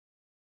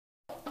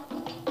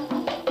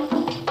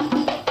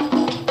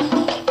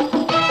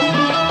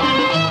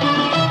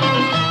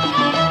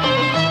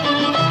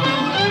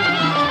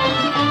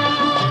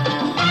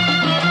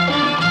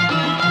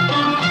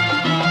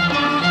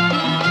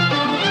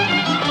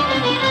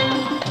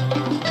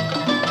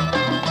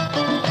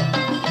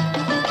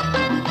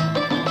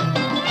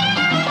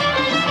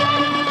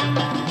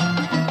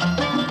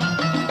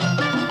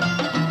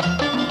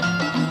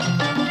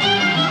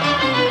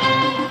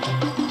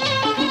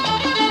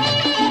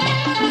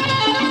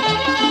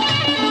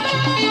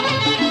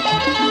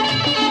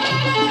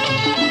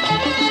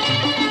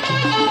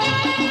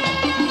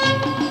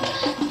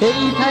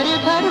پره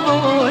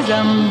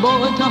پروازم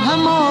با تو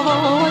هم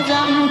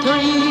آوازم،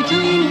 تویی تو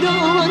این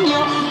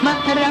دنیا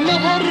محرم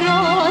هر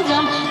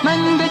رازم،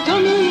 من به تو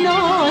می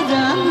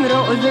نازم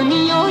راز و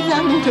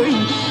نیازم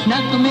تویی،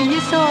 نغمه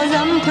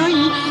سازم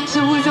تویی،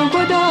 سوز و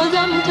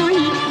گدازم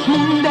تویی،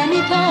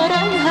 موندنی تر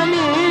از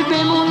همه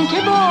بمون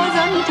که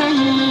بازم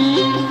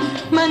تویی.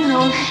 من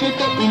عاشق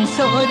این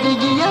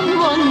سادگیم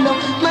والا،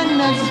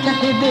 من از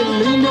ته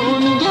دل اینو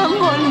میگم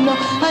والا،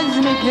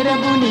 از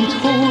مهربونیت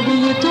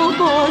خوبی تو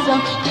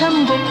بازم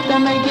کم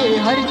گفتم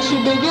اگه هرچی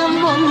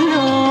بگم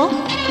والا.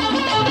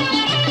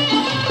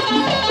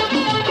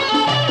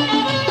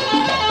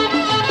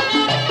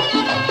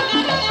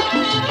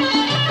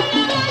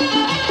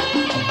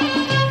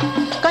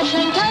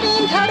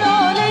 قشنگترین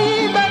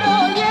ترانه‌ای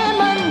برای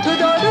من تو،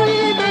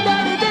 دارویی به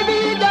درد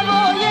بی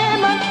دوای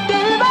من،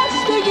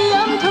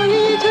 دلبستگیم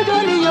تویی تو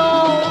دنیا،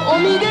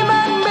 امید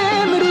من به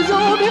امروز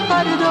و به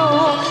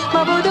فردا،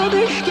 مبادا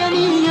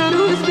بشکنی یه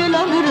روز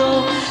دلم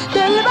را.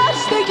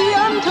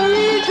 دلبستگیم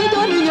تویی تو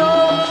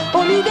دنیا،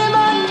 امید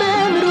من به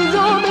امروز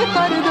و به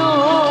فردا،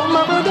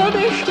 مبادا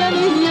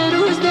بشکنی یه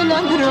روز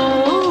دلم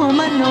را.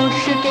 من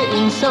عاشق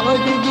این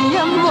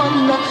سادگیم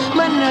والا،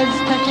 من از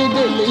ته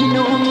دل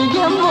اینو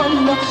میگم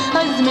والا،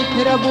 از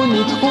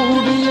مهربونیت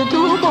خوبی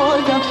تو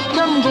بازم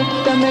کم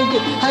گفتم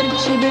اگه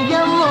هرچی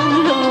بگم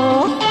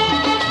والا.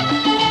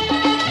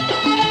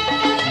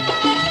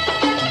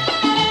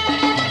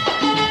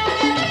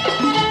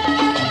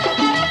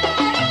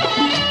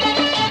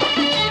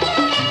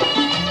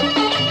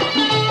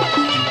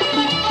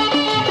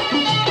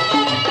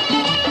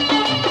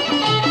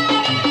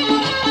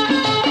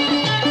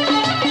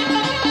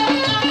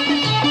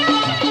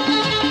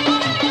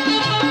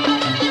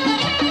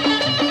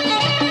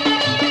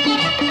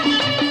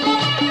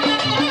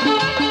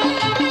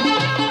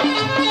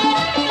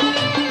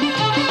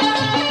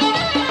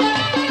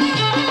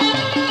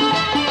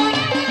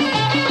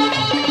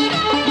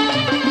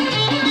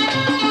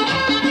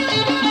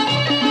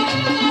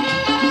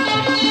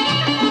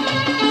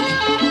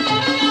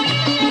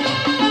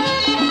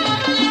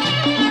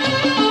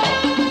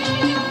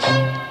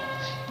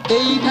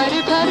 ای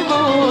پره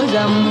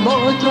پروازم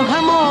با تو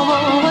هم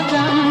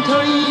آوازم،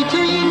 تویی تو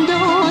این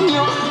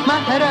دنیا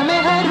محرم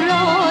هر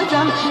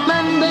رازم،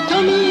 من به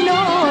تو می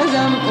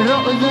نازم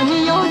راز و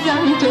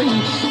نیازم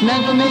تویی،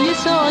 نغمه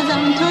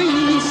سازم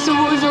تویی،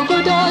 سوز و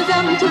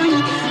گدازم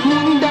تویی،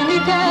 موندنی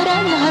تر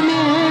از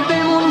همه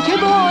بمون که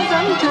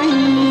بازم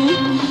تویی.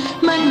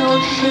 من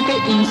عاشق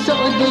این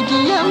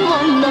سادگیم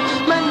والا،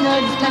 من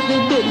از ته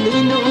دل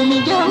اینو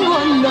میگم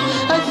والا،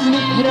 از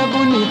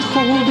مهربونیت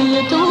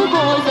خوبی تو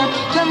بازم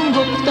کم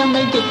گفتم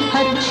اگه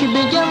هرچی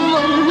بگم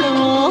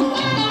والا.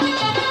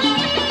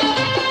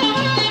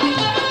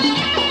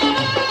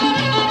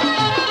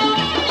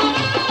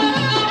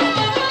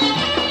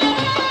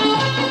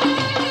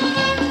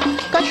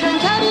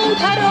 قشنگترین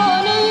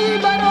ترانه‌ای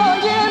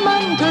برای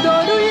من تو،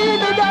 دارویی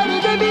به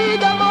درد بی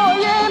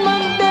دوای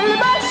من،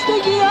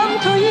 دلبستگیم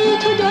تویی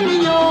تو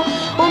دنیا،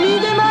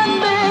 امید من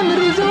به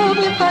امروز و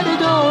به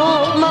فردا،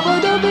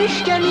 مبادا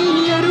بشکنی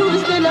یه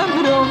روز دلم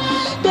را.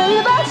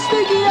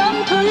 دلبستگیم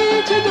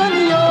تویی تو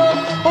دنیا،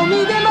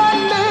 امید من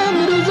به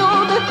امروز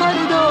و به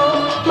فردا،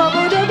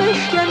 مبادا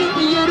بشکنی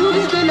یه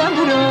روز دلم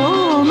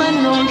را.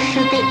 من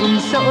عاشق این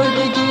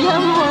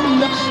سادگیم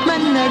والا،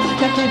 من از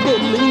ته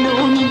دل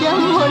اینو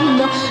میگم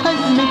والا،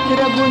 از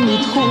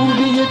مهربونیت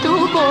خوبی تو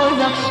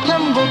بازم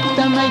کم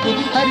گفتم اگه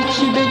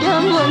هرچی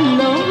بگم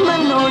والا.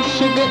 من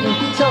عاشق این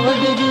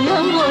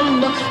سادگیم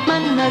والا،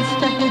 من از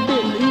ته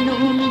دل اینو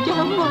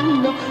میگم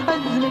والا،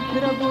 از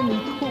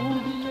مهربونیت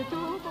خوبی